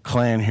whole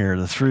clan here,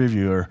 the three of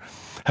you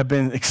have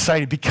been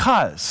excited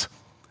because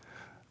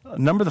a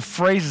number of the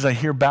phrases I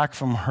hear back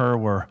from her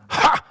were,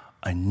 ha,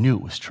 I knew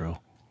it was true.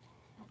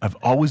 I've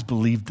always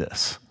believed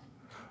this.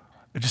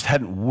 I just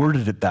hadn't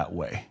worded it that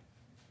way.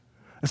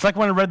 It's like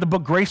when I read the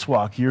book Grace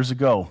Walk years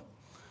ago.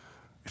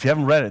 If you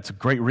haven't read it, it's a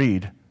great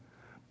read.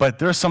 But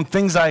there are some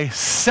things I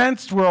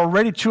sensed were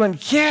already true,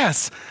 and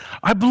yes,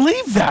 I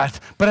believe that,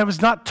 but I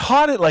was not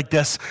taught it like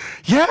this.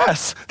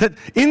 Yes, that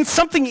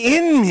something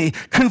in me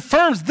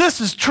confirms this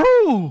is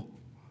true.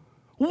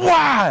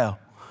 Wow.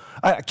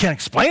 I can't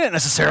explain it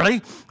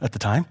necessarily at the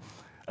time,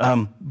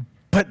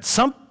 but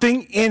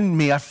something in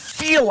me, I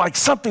feel like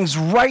something's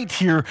right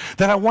here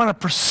that I want to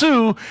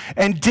pursue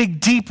and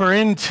dig deeper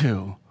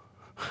into.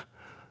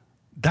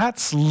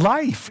 That's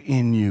life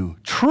in you,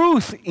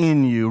 truth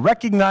in you,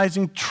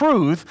 recognizing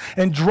truth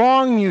and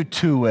drawing you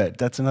to it.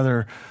 That's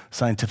another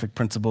scientific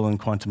principle in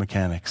quantum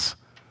mechanics.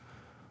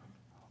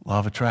 Law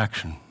of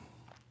attraction.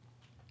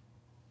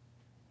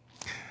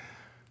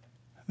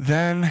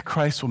 Then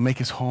Christ will make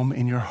his home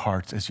in your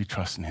hearts as you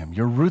trust in him.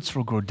 Your roots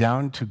will go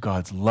down to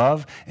God's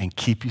love and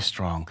keep you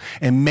strong.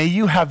 And may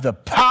you have the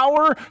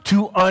power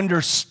to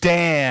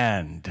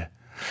understand,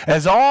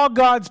 as all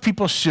God's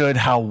people should,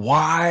 how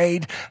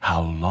wide,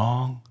 how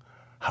long,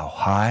 how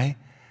high,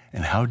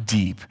 and how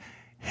deep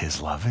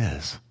his love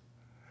is.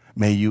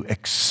 May you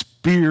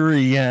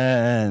experience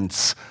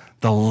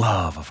the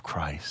love of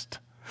Christ.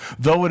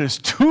 Though it is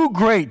too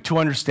great to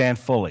understand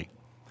fully,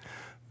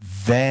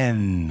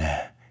 then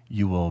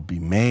you will be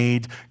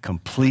made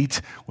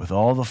complete with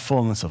all the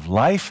fullness of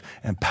life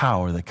and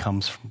power that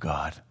comes from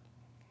God.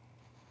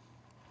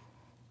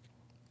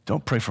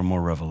 Don't pray for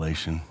more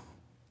revelation.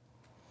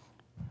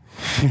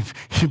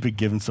 You've been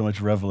given so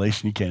much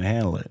revelation you can't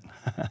handle it.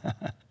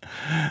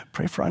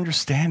 Pray for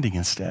understanding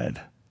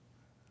instead.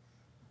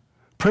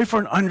 Pray for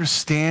an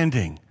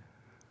understanding,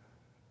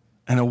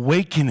 an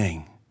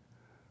awakening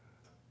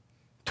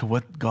to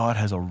what God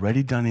has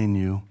already done in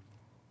you,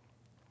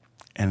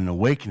 and an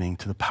awakening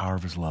to the power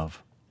of his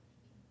love.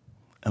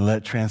 And let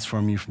it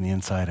transform you from the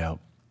inside out.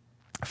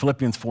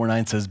 Philippians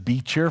 4:9 says, be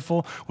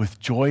cheerful with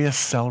joyous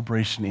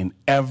celebration in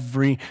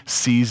every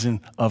season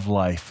of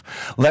life.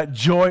 Let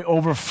joy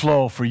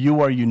overflow, for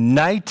you are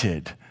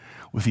united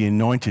with the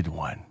Anointed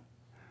One.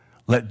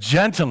 Let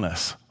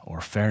gentleness, or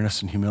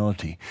fairness and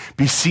humility,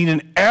 be seen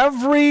in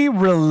every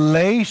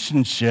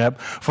relationship,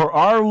 for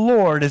our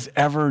Lord is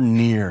ever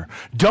near.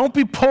 Don't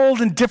be pulled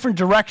in different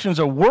directions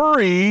or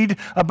worried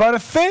about a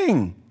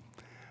thing.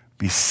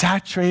 Be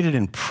saturated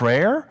in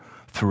prayer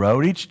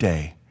throughout each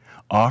day,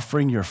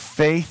 offering your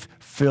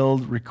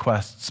faith-filled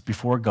requests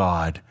before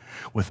God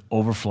with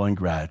overflowing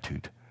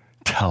gratitude.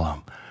 Tell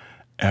him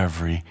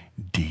every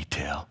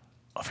detail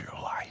of your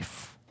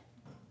life.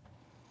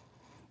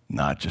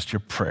 Not just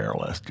your prayer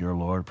list. Dear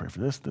Lord, pray for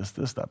this,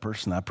 that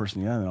person,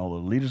 yeah, and all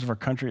the leaders of our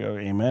country, oh,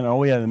 amen.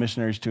 Oh, yeah, the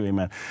missionaries too,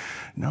 amen.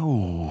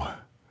 No.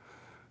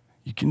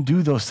 You can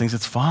do those things,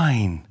 it's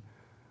fine.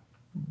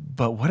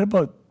 But what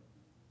about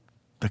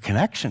the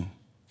connection,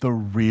 the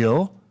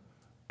real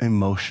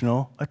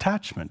emotional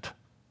attachment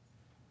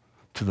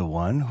to the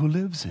one who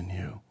lives in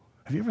you?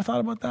 Have you ever thought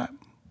about that?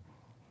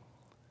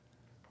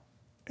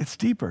 It's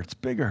deeper, it's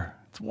bigger,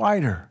 it's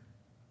wider.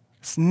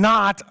 It's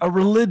not a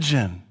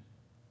religion.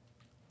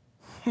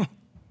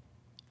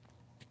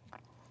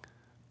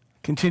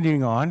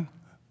 Continuing on,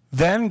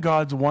 then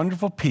God's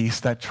wonderful peace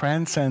that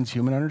transcends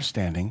human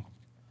understanding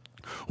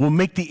will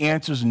make the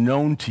answers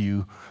known to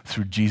you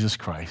through Jesus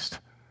Christ.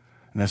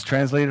 And as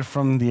translated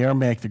from the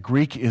Aramaic, the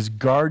Greek is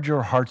guard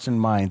your hearts and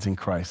minds in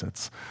Christ.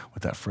 That's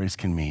what that phrase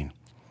can mean.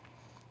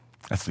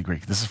 That's the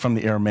Greek. This is from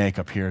the Aramaic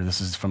up here. This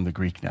is from the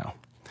Greek now.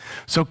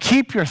 So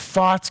keep your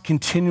thoughts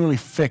continually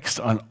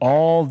fixed on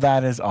all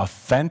that is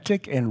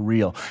authentic and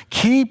real.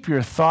 Keep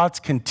your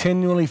thoughts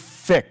continually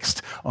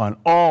fixed on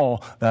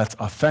all that's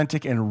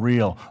authentic and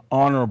real,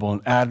 honorable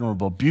and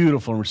admirable,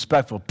 beautiful and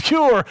respectful,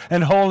 pure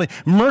and holy,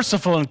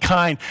 merciful and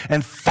kind,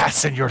 and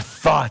fasten your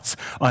thoughts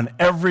on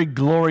every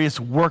glorious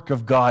work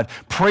of God,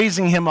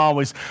 praising Him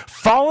always.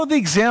 Follow the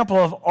example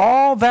of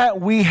all that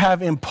we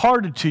have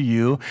imparted to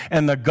you,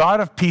 and the God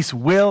of peace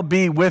will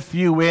be with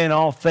you in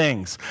all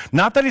things.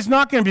 Not that He's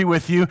not going to be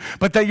with you,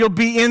 but that you'll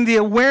be in the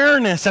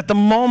awareness at the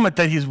moment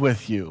that He's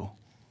with you.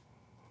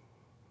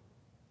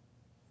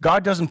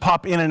 God doesn't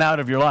pop in and out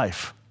of your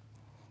life.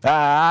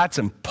 That's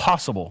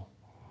impossible.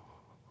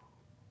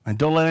 And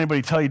don't let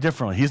anybody tell you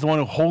differently. He's the one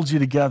who holds you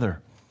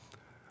together.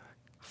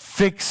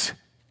 Fix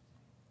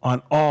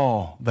on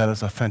all that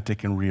is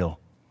authentic and real.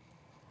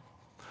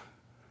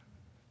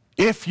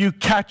 If you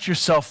catch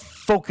yourself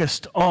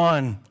focused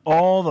on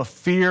all the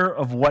fear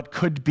of what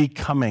could be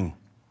coming,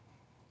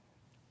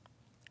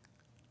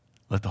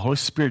 let the Holy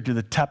Spirit do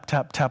the tap,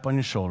 tap, tap on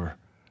your shoulder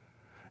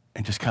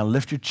and just kind of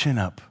lift your chin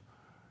up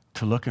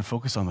to look and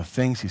focus on the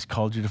things He's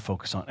called you to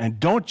focus on. And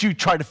don't you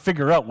try to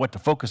figure out what to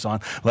focus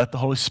on. Let the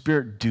Holy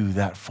Spirit do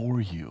that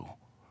for you.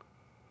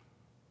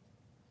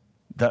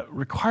 That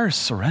requires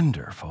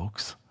surrender,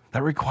 folks.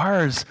 That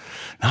requires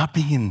not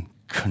being in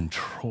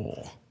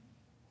control.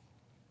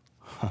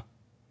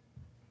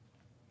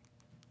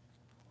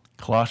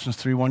 Colossians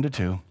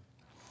 3:1-2.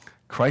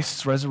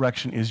 Christ's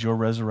resurrection is your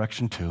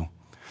resurrection too.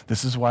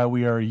 This is why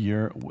we are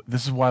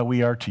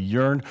to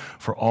yearn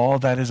for all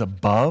that is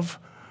above,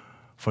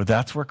 for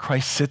that's where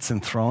Christ sits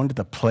enthroned at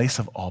the place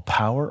of all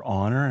power,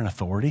 honor, and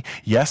authority.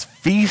 Yes,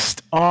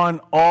 feast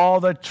on all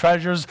the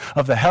treasures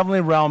of the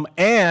heavenly realm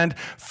and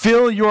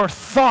fill your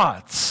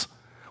thoughts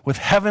with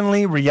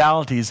heavenly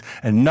realities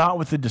and not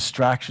with the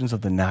distractions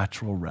of the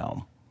natural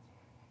realm.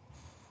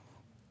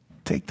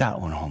 Take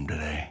that one home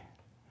today.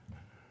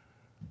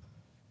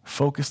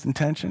 Focused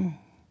intention,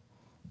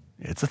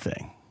 it's a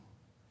thing.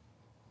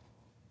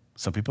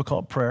 Some people call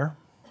it prayer.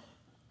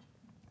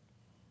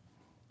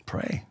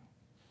 Pray.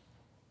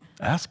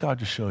 Ask God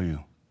to show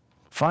you.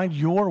 Find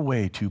your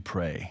way to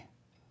pray.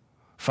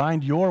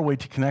 Find your way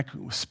to connect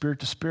spirit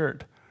to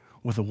spirit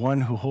with the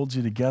one who holds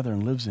you together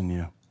and lives in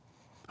you,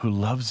 who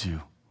loves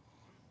you,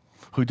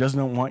 who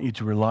doesn't want you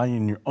to rely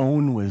on your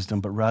own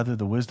wisdom, but rather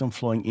the wisdom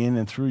flowing in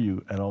and through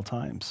you at all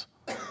times.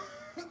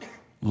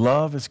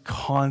 Love is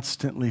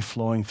constantly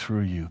flowing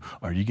through you.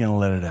 Are you going to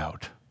let it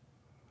out?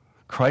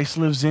 Christ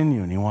lives in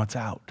you and He wants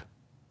out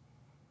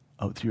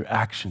through your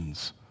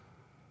actions.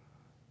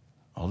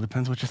 All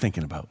depends what you're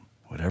thinking about.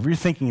 Whatever you're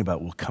thinking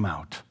about will come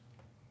out.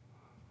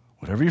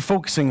 Whatever you're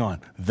focusing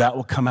on, that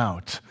will come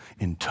out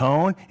in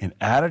tone, in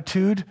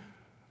attitude,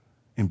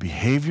 in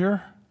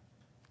behavior.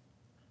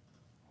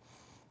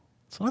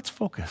 So let's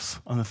focus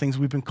on the things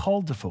we've been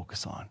called to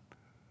focus on.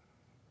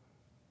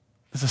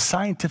 There's a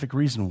scientific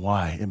reason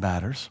why it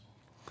matters,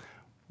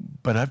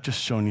 but I've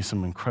just shown you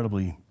some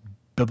incredibly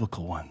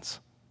biblical ones.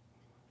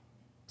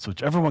 So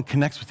whichever one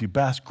connects with you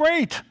best,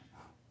 great.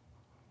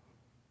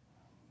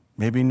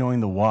 Maybe knowing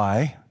the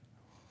why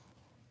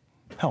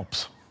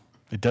helps.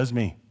 It does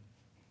me.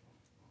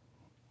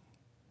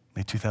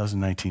 May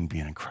 2019 be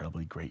an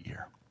incredibly great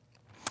year.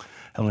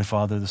 Heavenly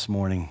Father, this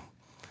morning,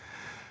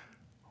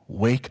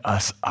 wake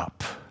us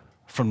up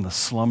from the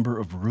slumber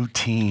of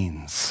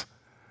routines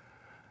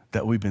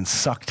that we've been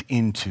sucked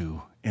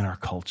into in our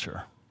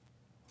culture.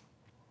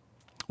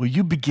 Will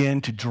you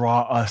begin to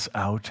draw us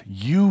out?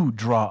 You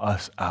draw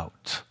us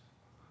out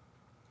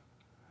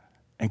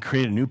and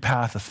create a new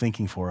path of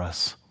thinking for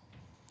us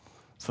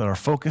so that our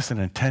focus and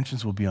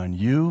intentions will be on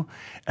you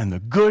and the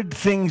good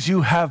things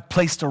you have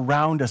placed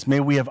around us. May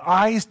we have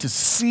eyes to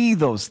see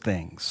those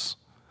things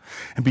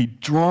and be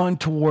drawn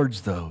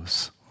towards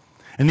those.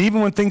 And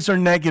even when things are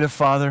negative,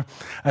 Father,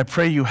 I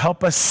pray you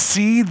help us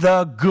see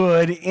the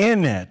good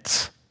in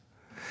it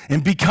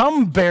and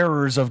become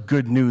bearers of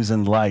good news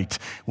and light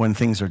when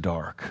things are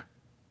dark.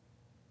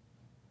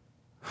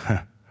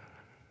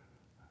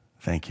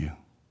 Thank you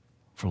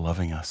for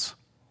loving us,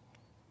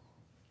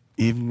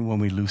 even when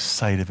we lose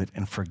sight of it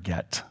and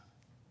forget.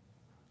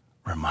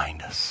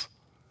 Remind us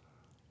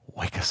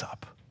Wake us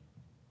up.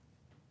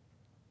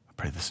 I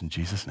pray this in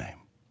Jesus' name.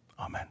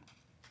 Amen.